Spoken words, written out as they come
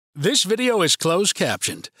This video is closed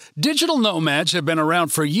captioned. Digital nomads have been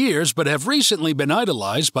around for years but have recently been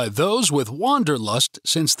idolized by those with wanderlust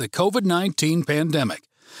since the COVID-19 pandemic.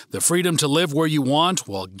 The freedom to live where you want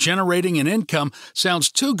while generating an income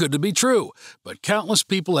sounds too good to be true, but countless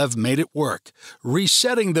people have made it work,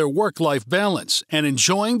 resetting their work-life balance and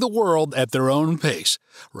enjoying the world at their own pace.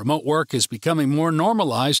 Remote work is becoming more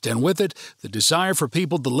normalized, and with it, the desire for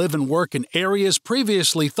people to live and work in areas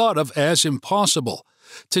previously thought of as impossible.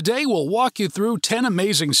 Today, we'll walk you through 10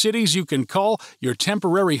 amazing cities you can call your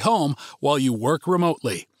temporary home while you work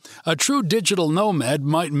remotely. A true digital nomad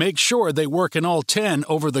might make sure they work in all 10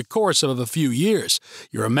 over the course of a few years.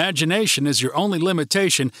 Your imagination is your only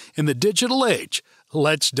limitation in the digital age.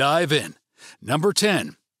 Let's dive in. Number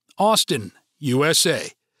 10. Austin,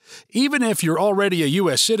 USA. Even if you're already a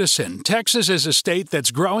U.S. citizen, Texas is a state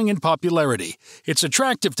that's growing in popularity. It's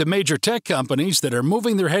attractive to major tech companies that are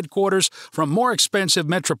moving their headquarters from more expensive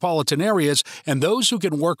metropolitan areas, and those who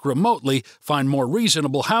can work remotely find more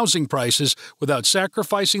reasonable housing prices without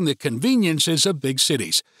sacrificing the conveniences of big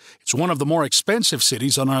cities. It's one of the more expensive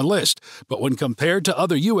cities on our list, but when compared to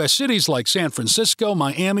other U.S. cities like San Francisco,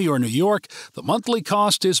 Miami, or New York, the monthly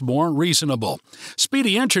cost is more reasonable.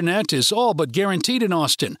 Speedy internet is all but guaranteed in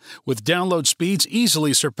Austin, with download speeds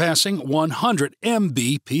easily surpassing 100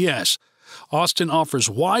 Mbps. Austin offers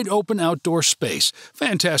wide-open outdoor space,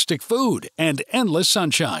 fantastic food, and endless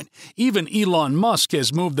sunshine. Even Elon Musk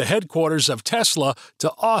has moved the headquarters of Tesla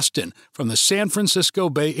to Austin from the San Francisco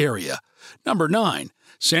Bay Area. Number 9.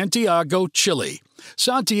 Santiago, Chile.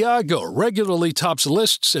 Santiago regularly tops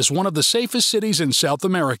lists as one of the safest cities in South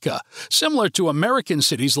America. Similar to American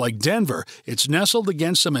cities like Denver, it's nestled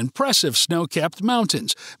against some impressive snow-capped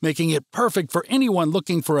mountains, making it perfect for anyone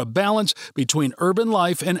looking for a balance between urban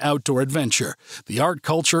life and outdoor adventure. The art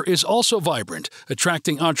culture is also vibrant,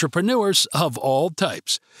 attracting entrepreneurs of all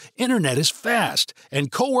types. Internet is fast,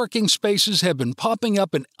 and co-working spaces have been popping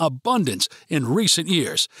up in abundance in recent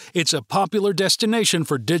years. It's a popular destination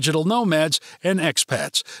for digital nomads and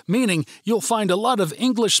expats, meaning you'll find a lot of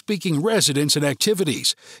English-speaking residents and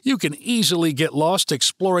activities. You can easily get lost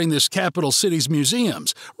exploring this capital city's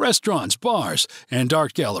museums, restaurants, bars, and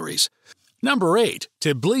art galleries. Number 8.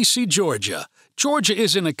 Tbilisi, Georgia. Georgia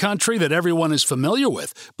isn't a country that everyone is familiar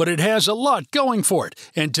with, but it has a lot going for it,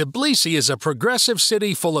 and Tbilisi is a progressive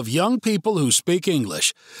city full of young people who speak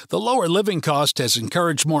English. The lower living cost has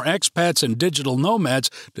encouraged more expats and digital nomads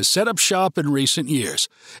to set up shop in recent years.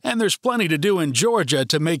 And there's plenty to do in Georgia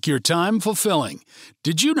to make your time fulfilling.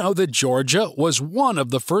 Did you know that Georgia was one of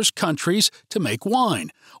the first countries to make wine?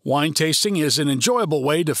 Wine tasting is an enjoyable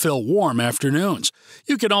way to fill warm afternoons.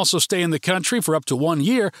 You can also stay in the country for up to 1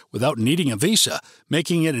 year without needing a visa,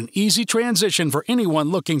 making it an easy transition for anyone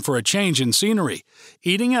looking for a change in scenery.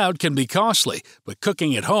 Eating out can be costly, but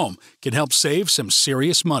cooking at home can help save some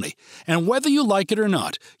serious money. And whether you like it or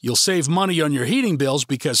not, you'll save money on your heating bills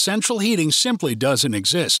because central heating simply doesn't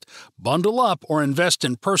exist. Bundle up or invest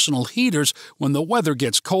in personal heaters when the weather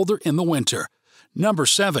gets colder in the winter. Number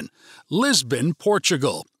 7. Lisbon,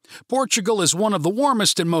 Portugal. Portugal is one of the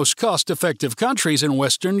warmest and most cost-effective countries in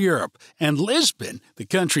Western Europe, and Lisbon, the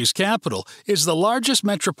country's capital, is the largest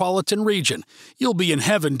metropolitan region. You'll be in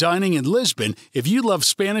heaven dining in Lisbon if you love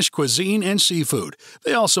Spanish cuisine and seafood.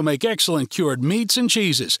 They also make excellent cured meats and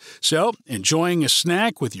cheeses, so enjoying a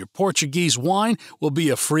snack with your Portuguese wine will be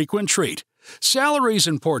a frequent treat. Salaries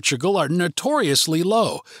in Portugal are notoriously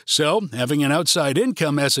low, so having an outside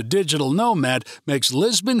income as a digital nomad makes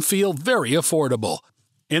Lisbon feel very affordable.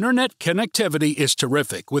 Internet connectivity is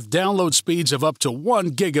terrific, with download speeds of up to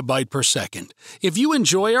 1 gigabyte per second. If you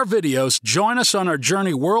enjoy our videos, join us on our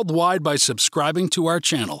journey worldwide by subscribing to our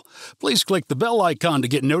channel. Please click the bell icon to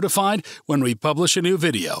get notified when we publish a new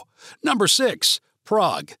video. Number 6.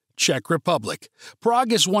 Prague, Czech Republic.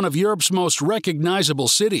 Prague is one of Europe's most recognizable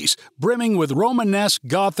cities, brimming with Romanesque,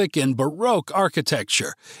 Gothic, and Baroque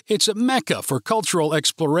architecture. It's a mecca for cultural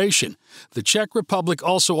exploration. The Czech Republic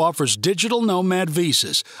also offers digital nomad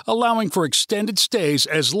visas, allowing for extended stays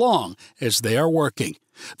as long as they are working.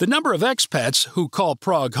 The number of expats who call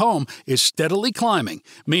Prague home is steadily climbing,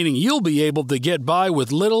 meaning you'll be able to get by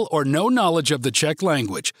with little or no knowledge of the Czech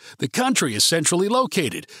language. The country is centrally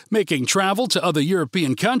located, making travel to other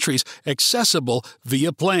European countries accessible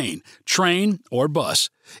via plane, train, or bus.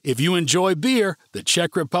 If you enjoy beer, the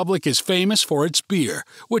Czech Republic is famous for its beer,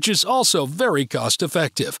 which is also very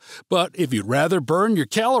cost-effective. But if you'd rather burn your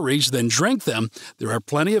calories than drink them, there are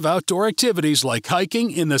plenty of outdoor activities like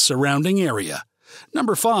hiking in the surrounding area.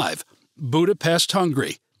 Number 5. Budapest,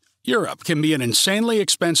 Hungary. Europe can be an insanely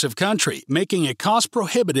expensive country, making it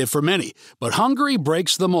cost-prohibitive for many, but Hungary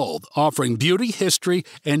breaks the mold, offering beauty, history,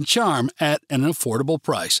 and charm at an affordable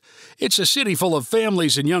price. It's a city full of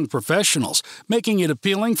families and young professionals, making it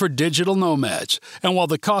appealing for digital nomads. And while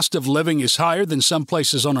the cost of living is higher than some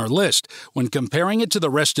places on our list, when comparing it to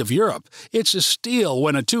the rest of Europe, it's a steal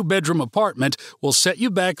when a two-bedroom apartment will set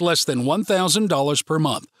you back less than $1,000 per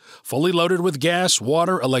month. Fully loaded with gas,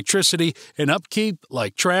 water, electricity, and upkeep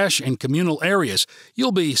like trash and communal areas,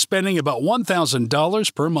 you'll be spending about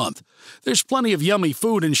 $1,000 per month. There's plenty of yummy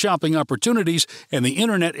food and shopping opportunities, and the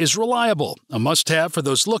internet is reliable, a must-have for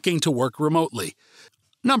those looking to work remotely.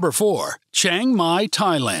 Number 4. Chiang Mai,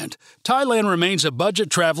 Thailand. Thailand remains a budget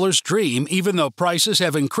traveler's dream even though prices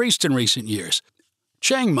have increased in recent years.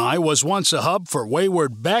 Chiang Mai was once a hub for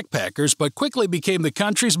wayward backpackers but quickly became the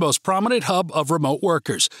country's most prominent hub of remote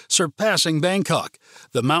workers, surpassing Bangkok.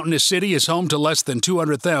 The mountainous city is home to less than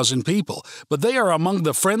 200,000 people, but they are among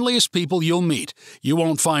the friendliest people you'll meet. You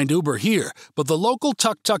won't find Uber here, but the local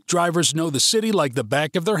tuk-tuk drivers know the city like the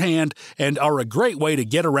back of their hand and are a great way to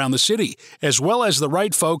get around the city, as well as the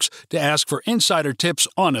right folks to ask for insider tips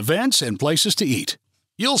on events and places to eat.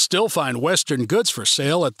 You'll still find Western goods for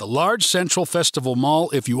sale at the large Central Festival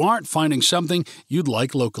Mall if you aren't finding something you'd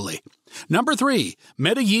like locally. Number 3.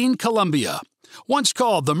 Medellín, Colombia. Once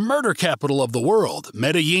called the murder capital of the world,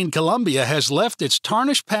 Medellín, Colombia has left its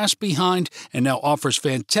tarnished past behind and now offers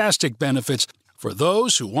fantastic benefits for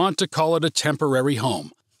those who want to call it a temporary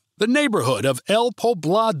home. The neighborhood of El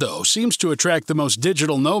Poblado seems to attract the most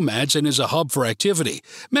digital nomads and is a hub for activity.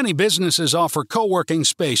 Many businesses offer co-working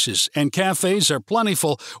spaces, and cafes are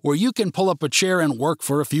plentiful where you can pull up a chair and work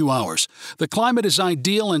for a few hours. The climate is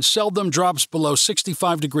ideal and seldom drops below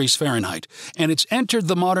 65 degrees Fahrenheit, and it's entered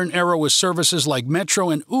the modern era with services like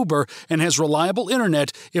Metro and Uber and has reliable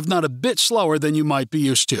internet, if not a bit slower than you might be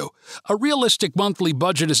used to. A realistic monthly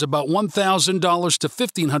budget is about $1,000 to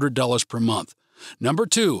 $1,500 per month. Number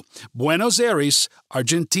 2. Buenos Aires,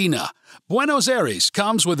 Argentina. Buenos Aires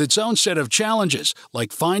comes with its own set of challenges,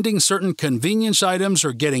 like finding certain convenience items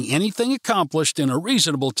or getting anything accomplished in a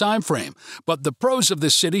reasonable time frame. But the pros of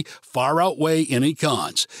this city far outweigh any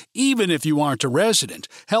cons. Even if you aren't a resident,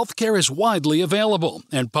 healthcare is widely available,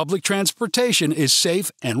 and public transportation is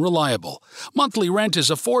safe and reliable. Monthly rent is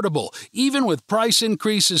affordable, even with price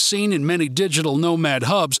increases seen in many digital nomad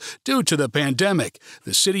hubs due to the pandemic.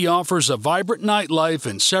 The city offers a vibrant nightlife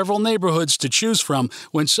and several neighborhoods to choose from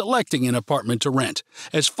when selecting an apartment to rent.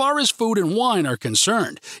 As far as food and wine are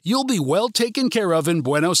concerned, you'll be well taken care of in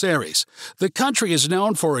Buenos Aires. The country is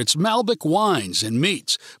known for its Malbec wines and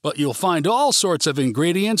meats, but you'll find all sorts of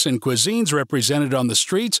ingredients and cuisines represented on the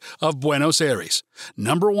streets of Buenos Aires.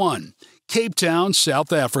 Number 1. Cape Town,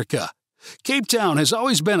 South Africa. Cape Town has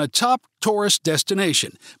always been a top tourist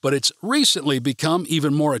destination, but it's recently become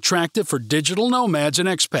even more attractive for digital nomads and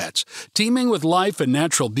expats. Teeming with life and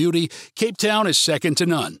natural beauty, Cape Town is second to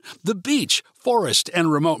none. The beach, forest,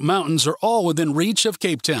 and remote mountains are all within reach of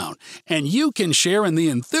Cape Town, and you can share in the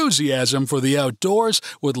enthusiasm for the outdoors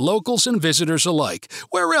with locals and visitors alike.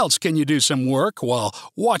 Where else can you do some work while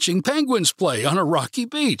watching penguins play on a rocky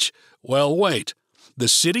beach? Well, wait. The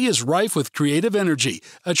city is rife with creative energy,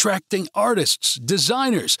 attracting artists,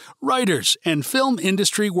 designers, writers, and film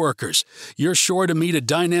industry workers. You're sure to meet a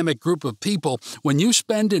dynamic group of people when you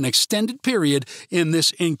spend an extended period in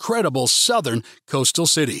this incredible southern coastal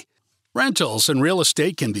city. Rentals and real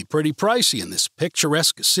estate can be pretty pricey in this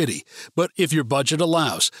picturesque city, but if your budget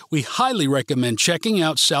allows, we highly recommend checking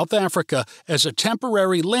out South Africa as a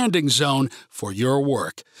temporary landing zone for your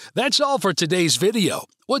work. That's all for today's video.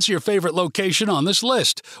 What's your favorite location on this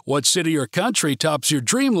list? What city or country tops your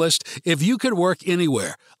dream list if you could work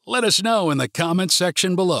anywhere? Let us know in the comments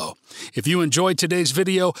section below. If you enjoyed today's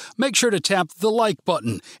video, make sure to tap the like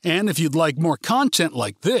button. And if you'd like more content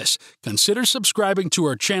like this, consider subscribing to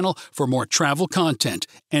our channel for more travel content.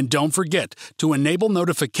 And don't forget to enable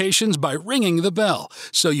notifications by ringing the bell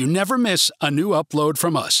so you never miss a new upload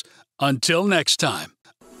from us. Until next time.